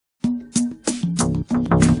Hi,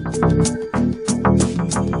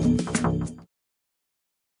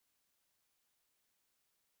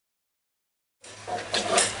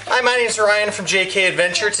 my name is Ryan from Jka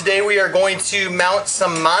Adventure. Today we are going to mount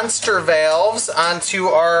some Monster Valves onto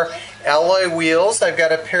our alloy wheels. I've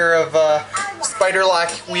got a pair of spider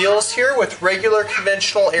lock wheels here with regular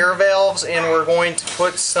conventional air valves, and we're going to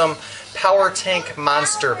put some power tank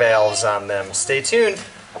Monster Valves on them. Stay tuned.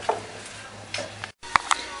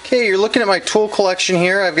 Okay, you're looking at my tool collection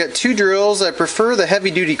here. I've got two drills. I prefer the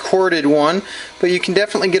heavy-duty corded one, but you can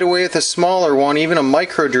definitely get away with a smaller one, even a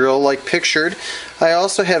micro drill like pictured. I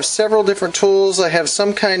also have several different tools. I have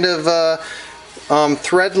some kind of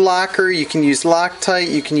thread locker. You can use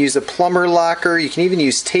Loctite, you can use a plumber locker, you can even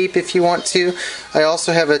use tape if you want to. I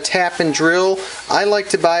also have a tap and drill. I like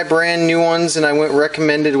to buy brand new ones, and I went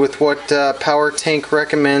recommended with what Power Tank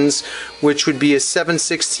recommends, which would be a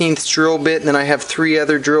 7/16 drill bit, and then I have 3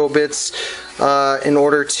 other drill bits in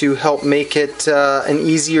order to help make it an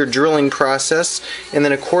easier drilling process, and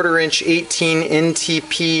then a 1/4 inch 18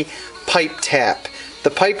 NTP pipe tap. The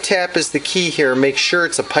pipe tap is the key here. Make sure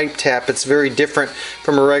it's a pipe tap. It's very different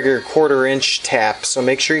from a regular 1/4 inch tap. So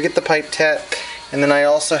make sure you get the pipe tap. And then I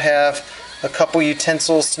also have a couple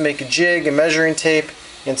utensils to make a jig, a measuring tape,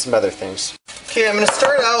 and some other things. Okay, I'm going to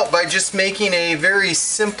start out by just making a very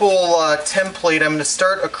simple template. I'm going to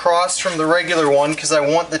start across from the regular one because I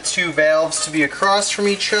want the two valves to be across from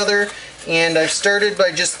each other. And I've started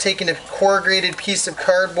by just taking a corrugated piece of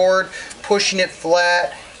cardboard, pushing it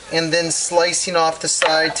flat, and then slicing off the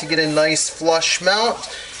side to get a nice flush mount.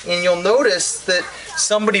 And you'll notice that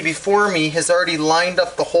somebody before me has already lined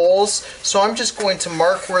up the holes, so I'm just going to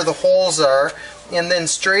mark where the holes are, and then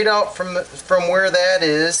straight out from where that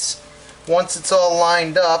is, once it's all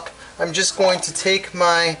lined up, I'm just going to take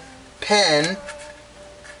my pen,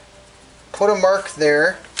 put a mark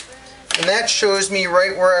there, and that shows me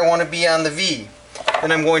right where I want to be on the V.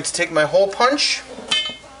 Then I'm going to take my hole punch,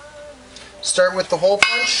 start with the hole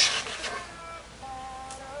punch,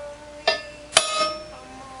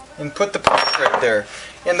 and put the punch right there.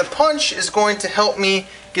 And the punch is going to help me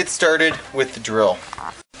get started with the drill.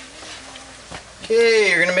 Okay,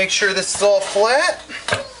 you're going to make sure this is all flat.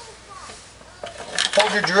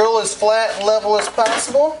 Hold your drill as flat and level as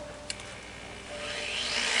possible.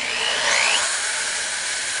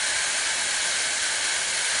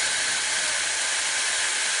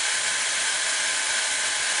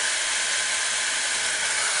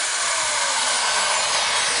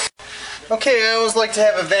 Okay, I always like to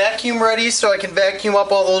have a vacuum ready so I can vacuum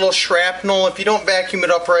up all the little shrapnel. If you don't vacuum it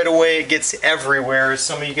up right away, it gets everywhere, as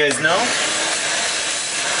some of you guys know.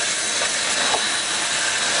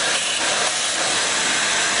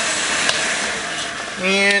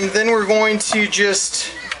 And then we're going to just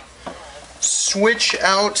switch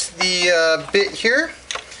out the bit here.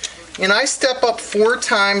 And I step up 4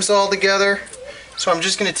 times all together. So I'm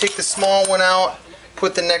just going to take the small one out,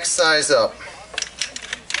 put the next size up.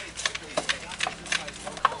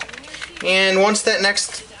 And once that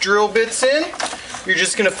next drill bit's in, you're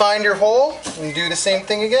just going to find your hole and do the same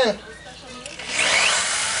thing again.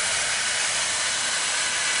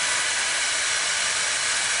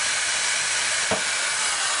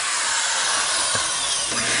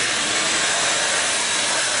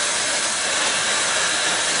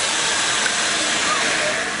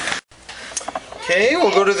 Okay,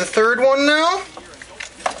 we'll go to the third one now.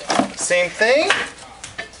 Same thing.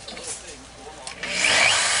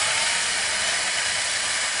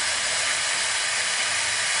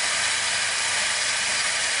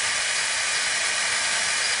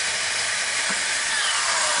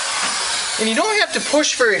 And you don't have to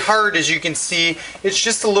push very hard, as you can see. It's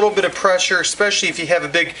just a little bit of pressure, especially if you have a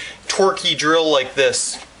big torquey drill like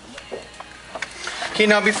this. Okay,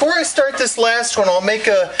 now before I start this last one, I'll make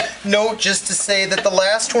a note just to say that the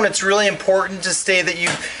last one, it's really important to stay that you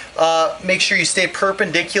make sure you stay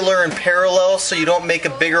perpendicular and parallel so you don't make a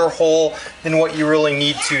bigger hole than what you really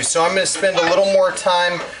need to. So I'm going to spend a little more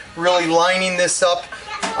time really lining this up.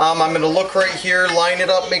 I'm going to look right here, line it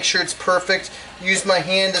up, make sure it's perfect. Use my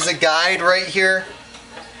hand as a guide right here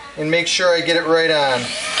and make sure I get it right on.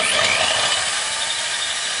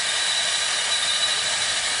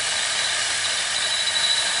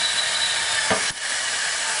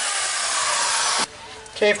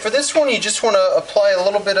 Okay, for this one you just want to apply a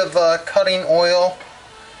little bit of cutting oil.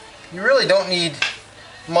 You really don't need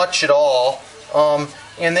much at all.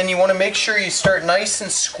 And then you want to make sure you start nice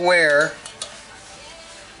and square.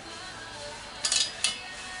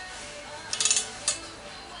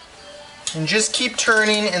 And just keep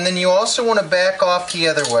turning, and then you also want to back off the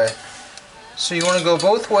other way. So you want to go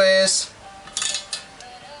both ways.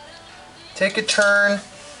 take a turn,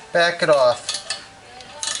 back it off.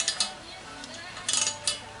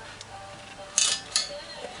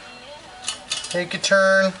 Take a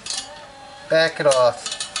turn, back it off.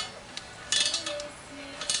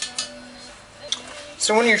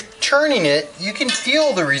 So when you're turning it, you can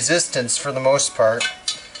feel the resistance for the most part.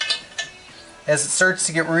 As it starts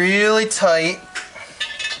to get really tight,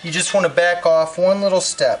 you just want to back off one little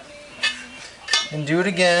step. And do it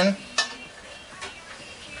again.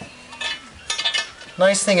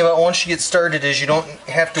 Nice thing about once you get started is you don't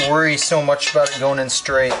have to worry so much about it going in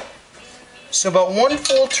straight. So about one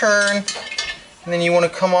full turn, and then you want to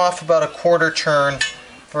come off about a quarter turn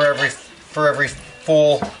for every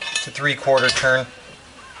full to 3/4 turn.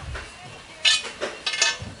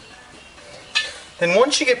 Then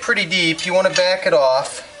once you get pretty deep, you want to back it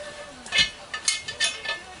off.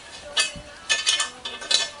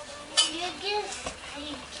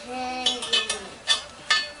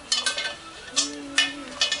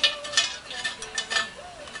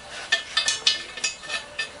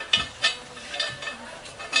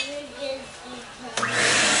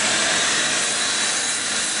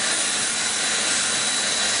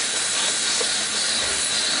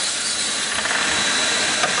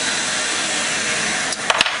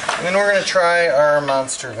 And then we're going to try our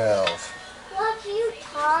monster valve. What are you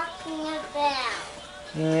talking about?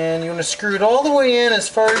 And you want to screw it all the way in as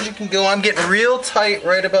far as you can go. I'm getting real tight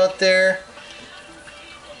right about there.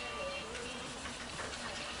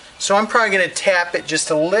 So I'm probably going to tap it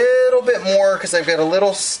just a little bit more because I've got a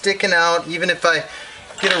little sticking out. Even if I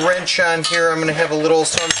get a wrench on here, I'm going to have a little,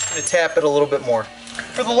 so I'm just going to tap it a little bit more.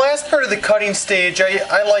 For the last part of the cutting stage,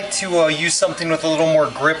 I like to use something with a little more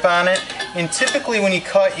grip on it. And typically when you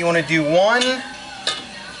cut, you want to do 1,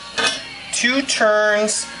 2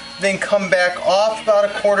 turns, then come back off about a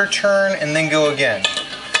quarter turn, and then go again.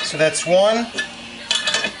 So that's 1,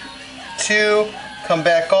 2, come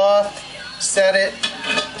back off, set it,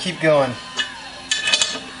 keep going.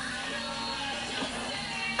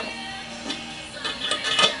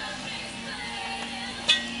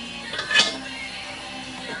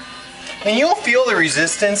 And you'll feel the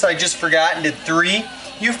resistance. I just forgot and did 3.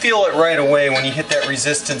 You feel it right away when you hit that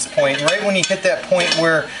resistance point. And right when you hit that point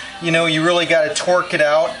where you really got to torque it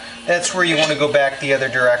out, that's where you want to go back the other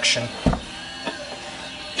direction.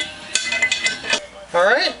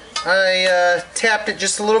 Alright, I tapped it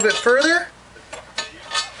just a little bit further.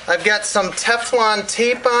 I've got some Teflon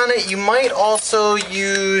tape on it. You might also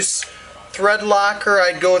use thread locker.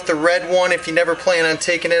 I'd go with the red one if you never plan on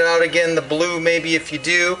taking it out again. The blue maybe if you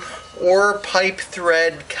do. Or pipe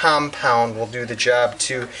thread compound will do the job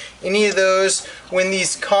too. Any of those, when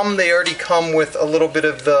these come, they already come with a little bit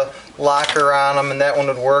of the locker on them, and that one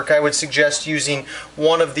would work. I would suggest using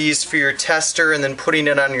one of these for your tester and then putting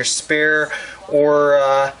it on your spare,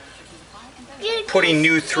 or putting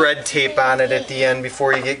new thread tape on it at the end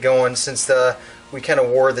before you get going, since we kind of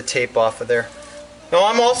wore the tape off of there. Now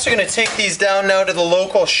I'm also going to take these down now to the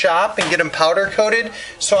local shop and get them powder coated.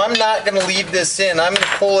 So I'm not going to leave this in. I'm going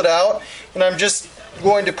to pull it out, and I'm just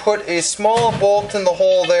going to put a small bolt in the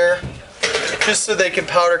hole there just so they can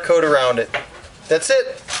powder coat around it. That's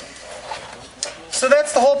it. So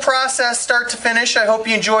that's the whole process, start to finish. I hope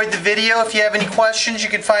you enjoyed the video. If you have any questions, you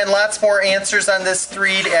can find lots more answers on this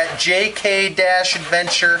thread at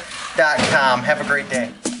jk-adventure.com. Have a great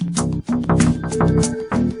day.